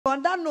On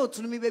that note,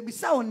 to me, baby,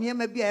 so near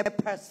maybe a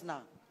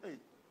personal.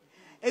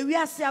 If we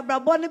are say a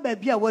braboni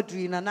baby, a word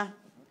nana.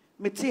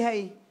 Me tea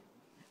hey.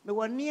 Me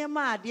one near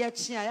my dear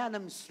chia, and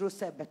I'm slow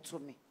said bet to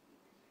me.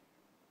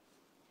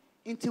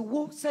 Into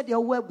wo said your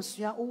web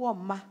suya o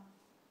ma.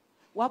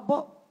 What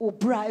bought o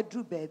bride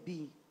drew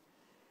baby.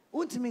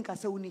 Won't mean I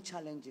say we need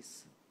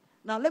challenges.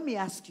 Now let me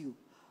ask you,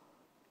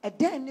 a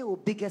then your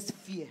biggest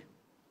fear.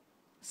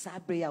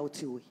 Sabre out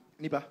to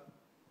Nipa.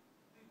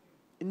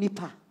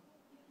 Nipa.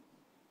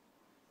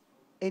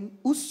 And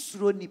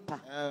usro nipa.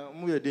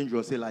 Muy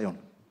dangerous lion.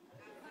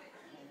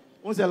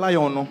 Once a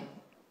lion no.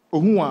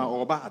 Ohunwa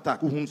or ba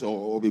attack ohun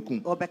or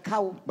bekum. Or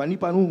becau. But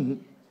nipa no.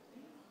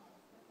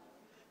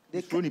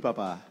 The usro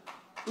nipa.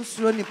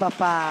 Usro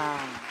nipa.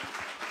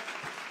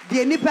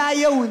 The nipa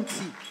ye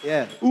unti.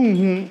 Yeah.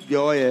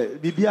 The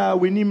bibia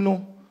we nim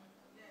no.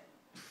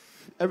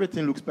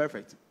 Everything looks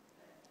perfect.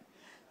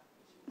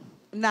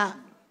 Na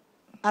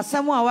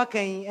Asamoah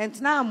wakan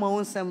and na ma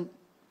wonsam.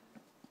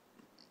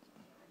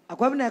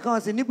 Akwabina kan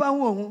se nipa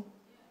hu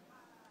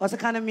o se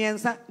kan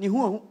miensa ni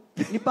hu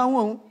nipa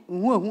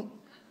hu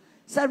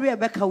sabe e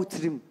beka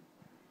utrim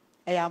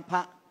e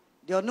yampa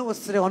de ono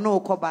osre ono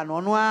okoba no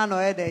ono a no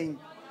e dan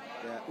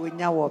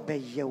onya wo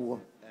beye wo.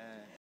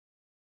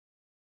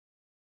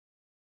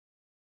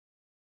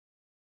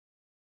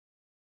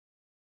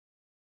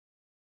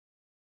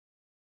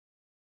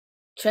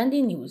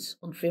 Trending news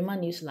on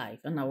FremaNewsLive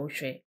and I will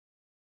share.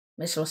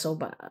 Miss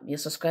Rosalba, your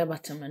subscribe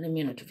button and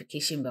the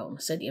notification bell.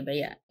 Said you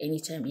bear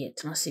anytime yet,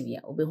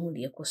 Nasivia, Obehu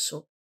de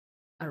Ecoso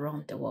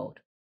around the world.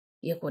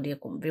 Yeko de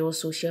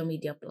various social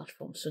media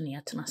platforms, so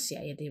near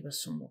Tanasia, ye de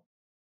Sumo.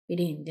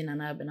 Within dinner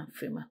Nabena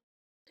Frema.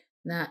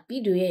 Na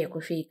video ye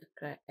coffee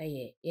cry,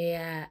 aye,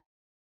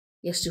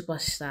 ye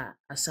superstar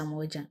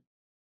Asamoah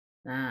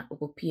na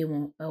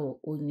Okopiemo,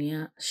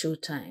 Unia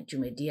Showtime,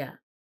 Jumedia,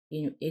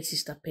 in a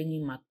sister Penny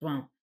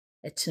McBrown,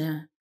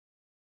 etna.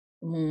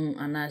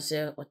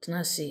 Anase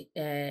otenase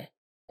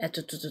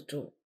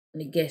etotototo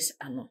ni guess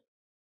ano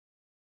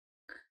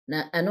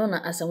na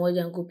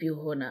Asamoah nkopi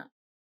ho na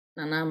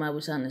ma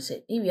abusa na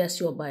se if you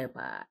see obaye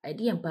pa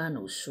idea mpa na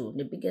osu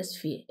the biggest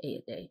fear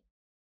dey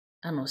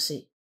ano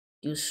se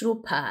you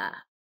suru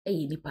pa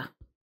nipa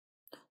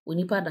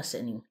onipa da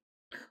sani.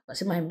 I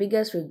say my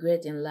biggest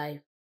regret in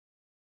life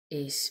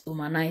is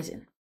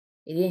humanizing.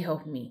 It didn't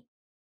help me,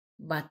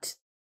 but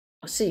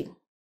I say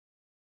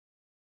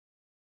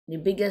the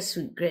biggest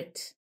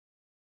regret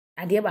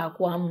ade ba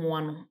ko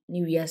amoa no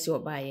ni wiase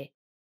obaye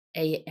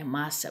eye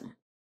emasem.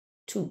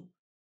 2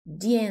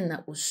 dien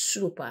na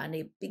osuro pa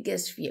na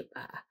biggest fear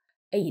pa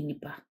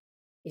nipa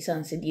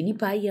isanse de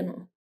nipa ye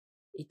no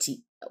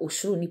eti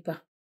osuro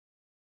nipa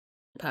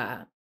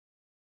pa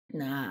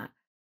na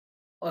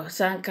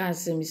osanka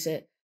nsem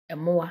se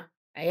emoa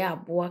aye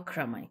aboa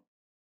kraman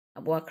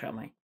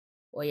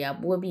oya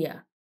aboa bi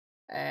a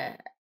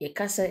ye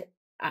kase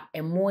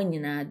emoa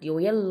nyina de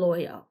oye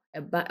loyal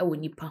eba ewo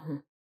nipa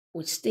ho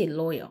would stay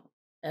loyal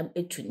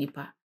to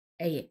nipa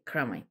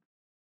kraman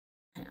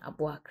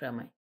aboa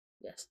kraman.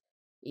 Yes,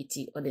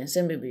 iti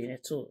odense mebere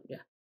to ya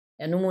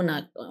eno mu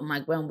na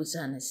magban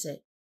busa na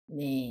se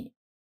ne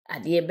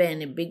ade be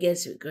ne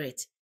biggest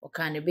regret or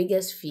can the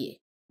biggest fear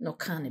no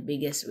can the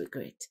biggest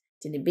regret.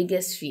 The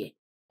biggest fear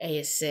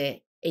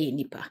say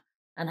nipa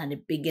and the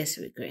biggest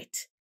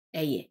regret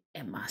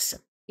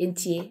emasem.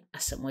 Entie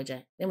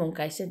Asamoah dem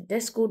kai say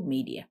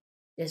Dezgoldmedia,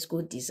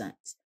 Dezgold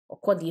designs or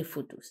call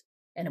photos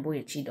and a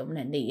boy chidom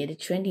na the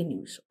trending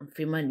news on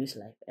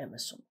FremaNewsLive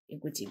Emerson.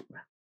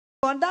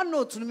 On that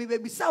note, to me,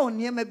 baby, so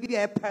near maybe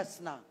a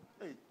personal.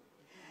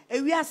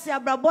 If we are say a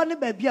braboni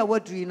baby, a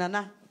word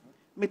nana.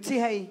 Me tea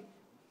hey.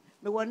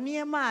 Me one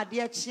near my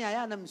dear chia,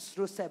 and I'm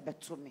slow said bet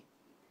to me.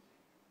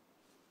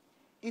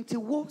 Into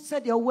wo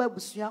said your web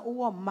suya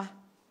o ma.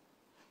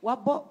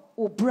 What bought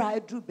o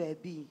bride drew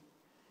baby.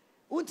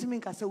 Won't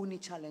mean I say we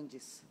need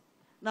challenges.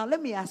 Now let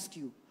me ask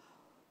you,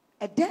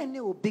 a then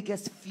your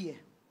biggest fear.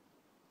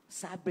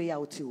 Sabre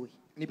out to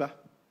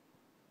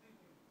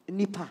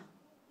Nipa.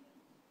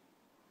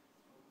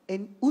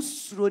 And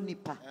usro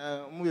nipa.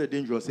 Muy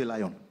dangerous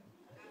lion.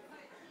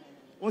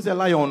 Once a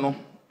lion no.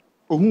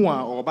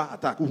 Ohunwa or ba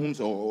attack ohun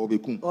or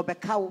bekum. Or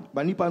becau.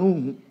 But nipa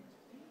no.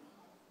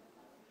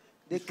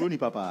 The usro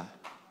nipa.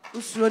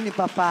 Usro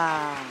nipa.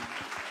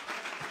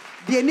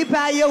 The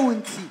nipa ye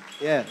unti.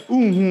 Yeah.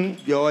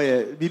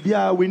 The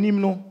bibia we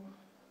nim no.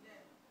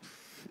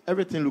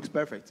 Everything looks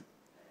perfect.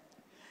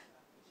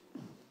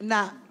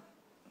 Na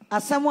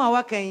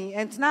Asamoah wakan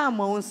and na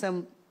ma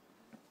wonsam.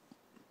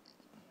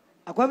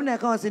 Akwabina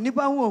kan se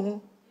nipa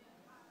hu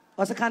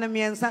o se kan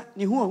miensa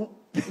ni hu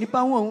nipa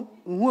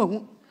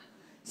hu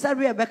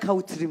sabe e beka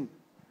utrim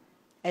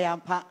e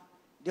yampa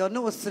de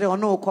ono osre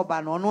ono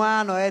okoba no ono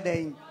a no e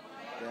dan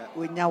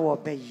onya wo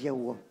beye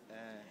wo.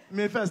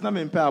 Me first na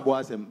me mpa abo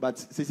asem but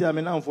sisi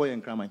am na for yen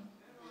kraman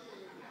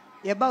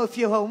ye ba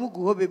ofie ho mu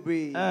gu ho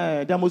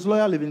bebre. The most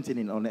loyal living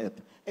thing on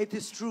earth. It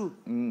is true.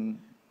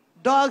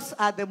 Dogs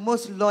are the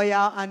most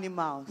loyal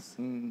animals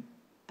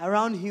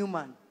around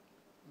human.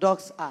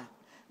 Dogs are.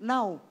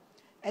 Now,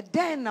 A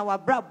den na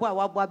wabra boa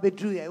wabwa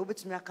bedru ya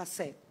obetumi aka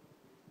say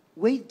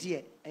we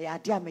die e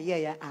ade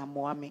ameye ya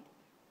amoa me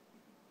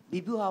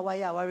bibi ho wa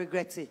ya wa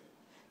regret it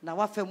na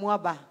wa fa mu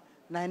aba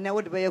na ne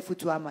wo de be ya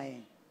futu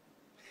amaye.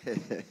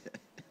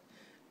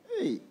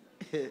 Hey.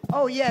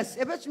 Oh yes,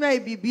 ebetumi aye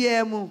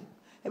bibia mu.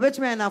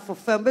 Ebetumi aye na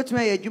fofam, ebetumi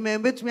aye adwuma,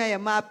 ebetumi aye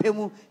ma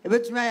apemu,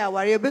 ebetumi aye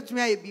aware,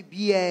 ebetumi aye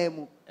bibia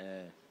mu.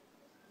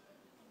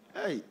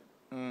 Hey.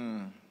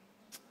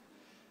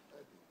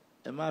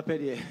 Emma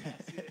pedi.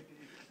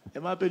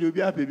 Emma pedi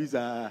obi ape bi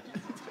sa.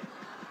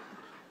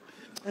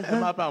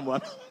 Emma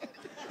pamwa.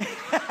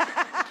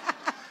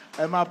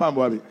 Emma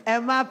pamwa bi.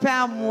 Emma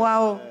pamwa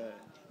o.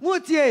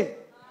 Mutie.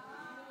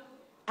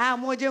 Ah,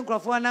 moje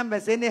nkrofo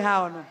numbers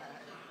anyhow no.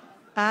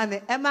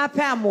 Ane Emma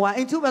pamwa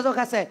into bezo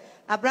ka say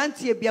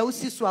abrantie bia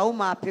usi so a wo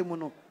ma apemu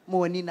no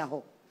mo ani na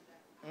ho.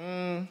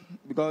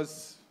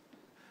 Because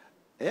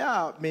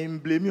yeah, me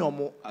blame you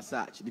on as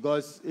such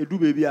because edu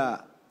baby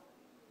are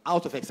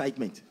out of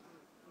excitement.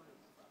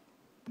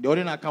 The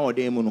only account of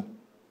them no.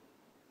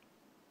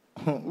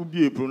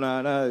 Ubi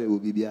pruna na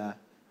obi bia.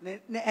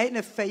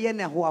 Ne feye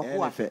ne ho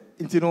aho a.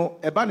 Nti no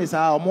eba ne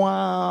sa omo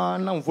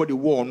na for the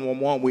war no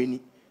omo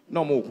amani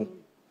na omo ku.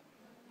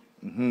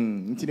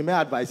 Nti me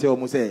advice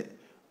omo say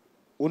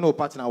uno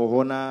partner wo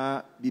ho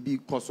na bibi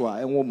koso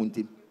a enwo mu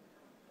ntem.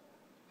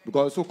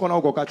 Because so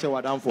kono go ka che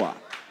wadan fo a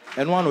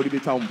eno an odi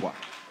betwa mpo a.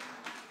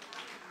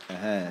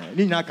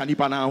 Ni nya ka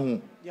nipa na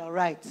ho. You're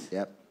right.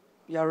 Yep.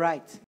 You're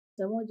right.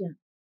 Asamoah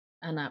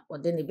and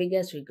what then the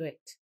biggest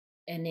regret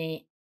and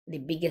the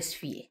biggest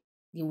fear.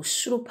 The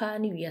usuro pa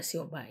ni wiase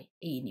obai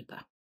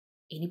nipa.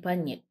 Nipa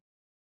nye.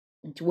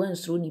 Nti wan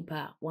suro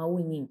nipa wa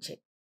wonyi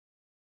nche.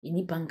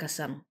 Nipa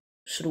nkasa no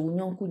suro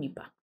nyonku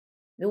nipa.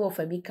 Me wo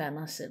fa bi ka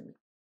na asem.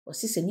 O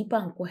si se nipa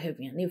anko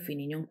heaven na efi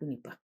ni nyonku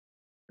nipa.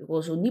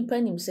 Because o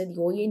nipa nim said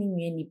o ye ni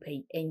nwa nipa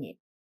yi enye.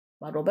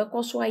 But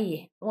obekọ so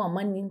aye no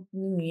amani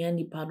ni nwa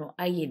nipa no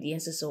aye de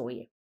ensese o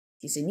ye.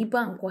 Ti se nipa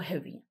anko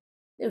heaven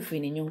na efi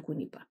ni nyonku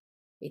nipa.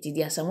 Eti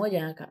di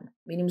Asamoah aka no.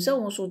 Menim se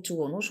won so ti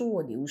won so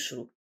wo de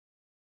usuro.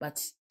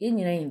 But ye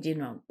nyina in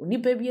general,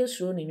 onipa bi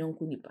esuro ne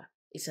nyonku nipa.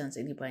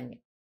 Esanse nipa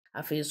nye.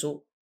 Afi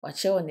so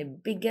wache on the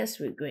biggest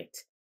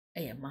regret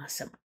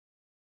massive.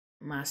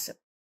 Massive.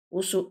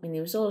 Also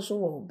menim se also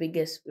wo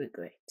biggest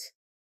regret.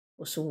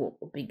 Also wo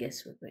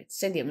biggest regret.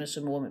 Said ye me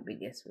so me wo my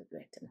biggest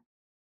regret no.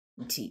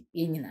 Nti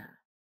ye nyina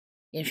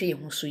ye hwe ye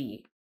ho so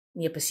ye.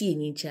 Ne ye pese ye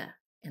nyi cha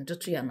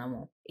entoto ya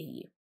namo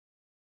eye.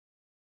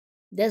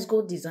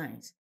 Dezgold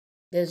designs.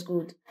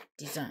 Dezgold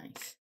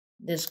designs.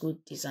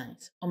 Dezgold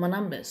designs. On my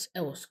numbers,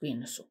 I will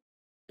screen so.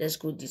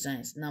 Dezgold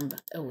designs number,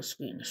 I will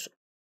screen so.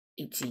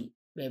 Iti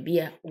baby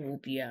a no.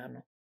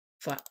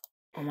 Fa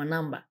on my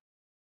number,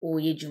 o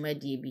ye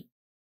jumadi bi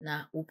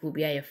na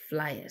upobia ye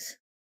flyers,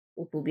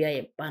 upobia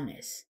ye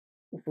banners,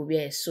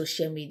 upobia ye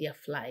social media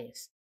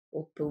flyers,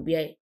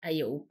 upobia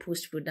ye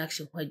post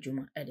production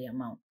hwajuma at the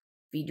amount,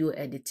 video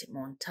editing,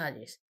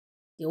 montages.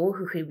 The o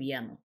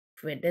hwehwe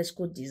for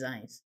Dezgold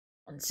designs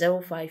on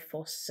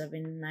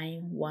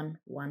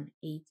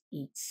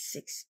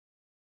 0547911886.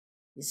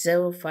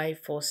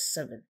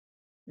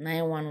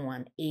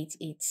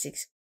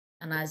 0547911886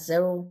 and at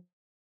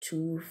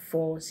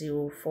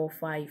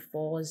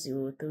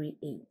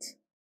 0240454038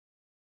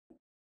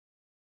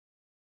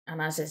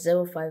 and as a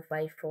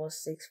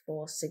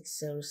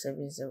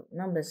 0554646070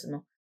 numbers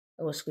no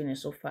I was screening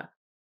so far.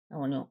 I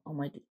want you on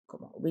my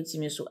come on. Wait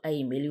me so I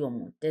email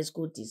you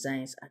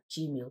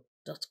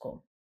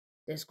Dezgolddesigns@gmail.com.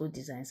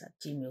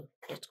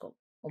 Dezgolddesigns@gmail.com.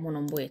 Omo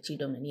number ye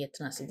chidom na ye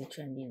tena the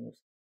trending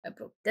news.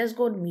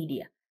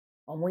 Dezgoldmedia.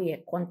 Omo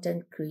ye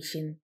content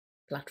creation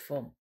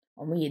platform.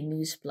 Omo ye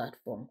news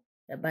platform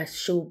about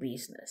show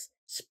business,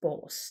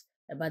 sports,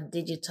 about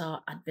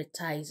digital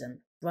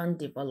advertising, brand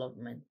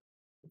development,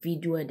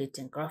 video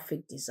editing,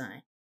 graphic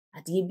design.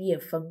 Ade bi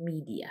for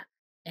media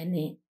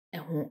ene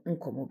eho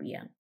nkomo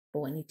bia. But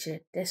when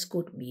it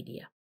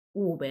Dezgoldmedia,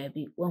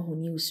 baby, one who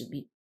news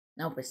be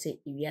now per se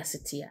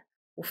iwiasity a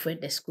offer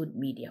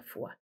Dezgoldmedia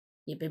for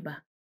ye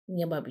beba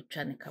nyeba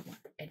bitwa ne kama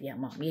e de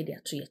ama me de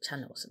ato ye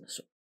channels no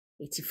so.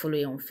 Iti follow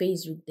you on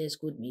Facebook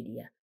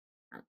Dezgoldmedia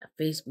and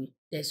Facebook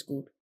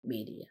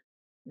Dezgoldmedia.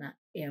 Na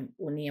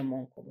oni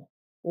nkomo.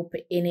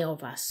 Open any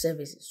of our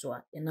services so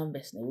your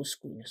numbers na wo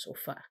school so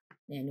far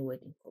na any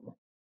wedding komo.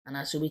 And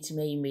as we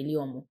me email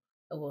you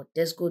or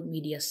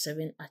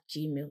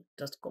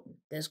Dezgoldmedia7@gmail.com.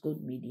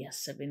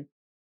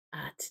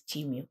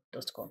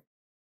 Dezgoldmedia7@gmail.com.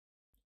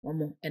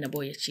 Momo and a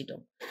boy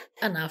chidom.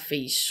 And our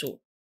face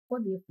so.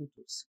 What the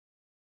photos?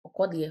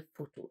 Or the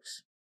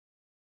photos?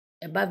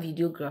 About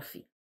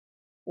videography.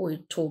 Or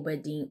to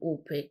bedding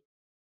ope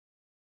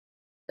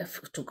a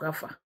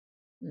photographer.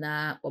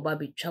 Na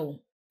obabi chow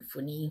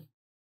funny.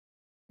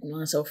 And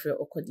once of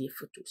your the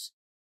photos.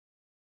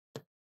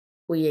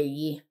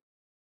 We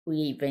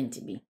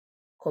event be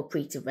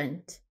corporate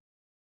event.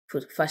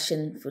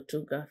 Fashion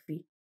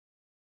photography,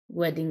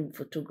 wedding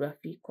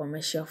photography,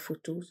 commercial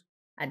photos.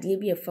 Ade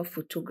bi efa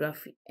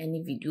photography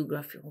any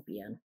videography ho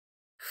bia no.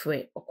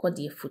 Frɛ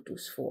okɔde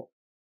photos for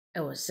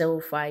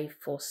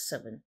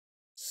 0547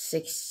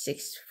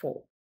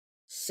 664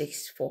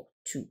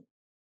 642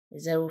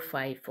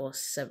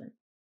 0547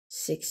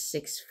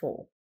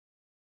 664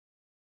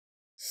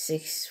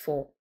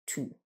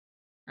 642.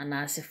 And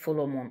I say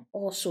follow me on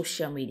all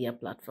social media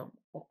platforms.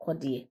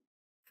 Okodie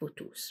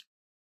photos.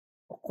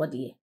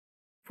 Okodie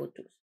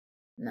photos.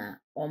 Na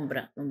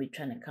ombra no be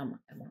trying to come.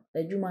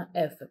 The Juma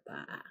F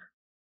pa.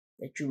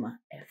 The Juma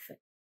F.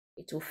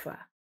 It will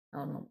far. I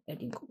don't know.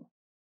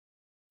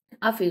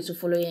 I feel to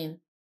follow in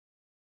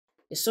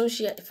the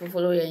social if you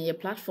follow in your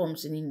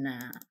platforms in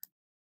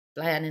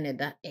flyer in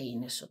that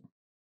in so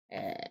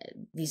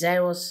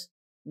Desirous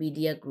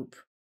Media Group.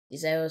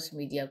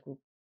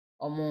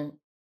 Omo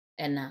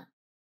and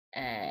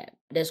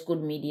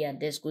Dezgoldmedia,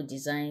 Dezgold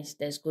Designs,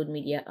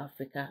 Dezgoldmedia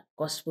Africa,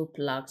 Gospel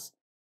Plugs,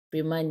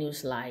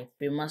 FremaNewsLive,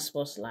 Frema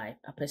Sports Live,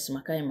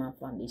 Apesimaka Iman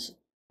Foundation,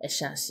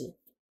 Eshasi,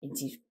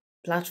 into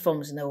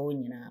platforms na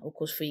wonyina,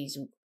 okos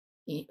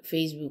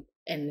Facebook,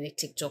 and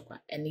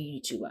TikTok, and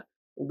YouTuber,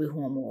 ube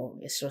humo,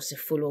 yes,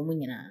 follow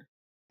munyina.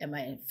 Am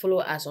I follow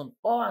us on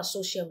all our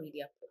social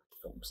media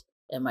platforms?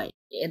 Am I?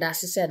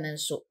 That's said and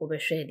so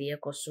overshare the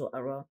echo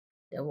around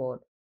the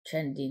world,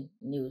 trending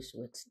news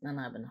with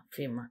Nana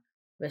Frema.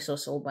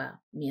 Versus over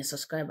me a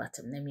subscribe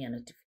button, name me a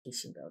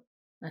notification bell.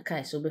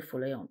 Nakai so be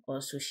follow on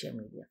all social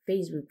media.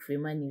 Facebook,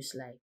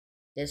 FremaNewsLive,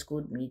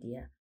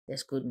 Dezgoldmedia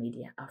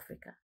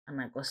Africa, and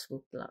my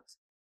Gospel Plugs.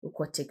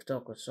 Uko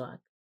TikTok or swag.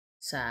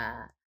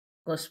 Sa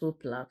Gospel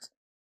Plugs,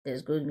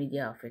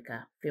 Dezgoldmedia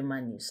Africa,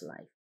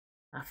 FremaNewsLive.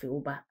 Afi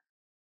uba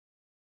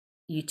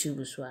YouTube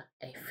uswa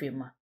a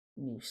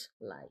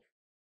FremaNewsLive.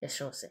 Yes,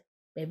 sure say.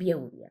 Baby, I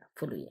will be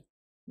follow ye.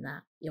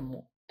 Na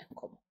yamo and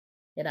come.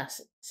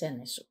 That's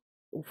send so.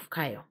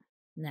 Kayo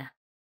na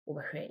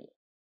ubahwe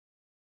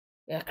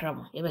ya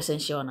kramo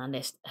yebesenshiona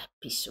next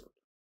episode.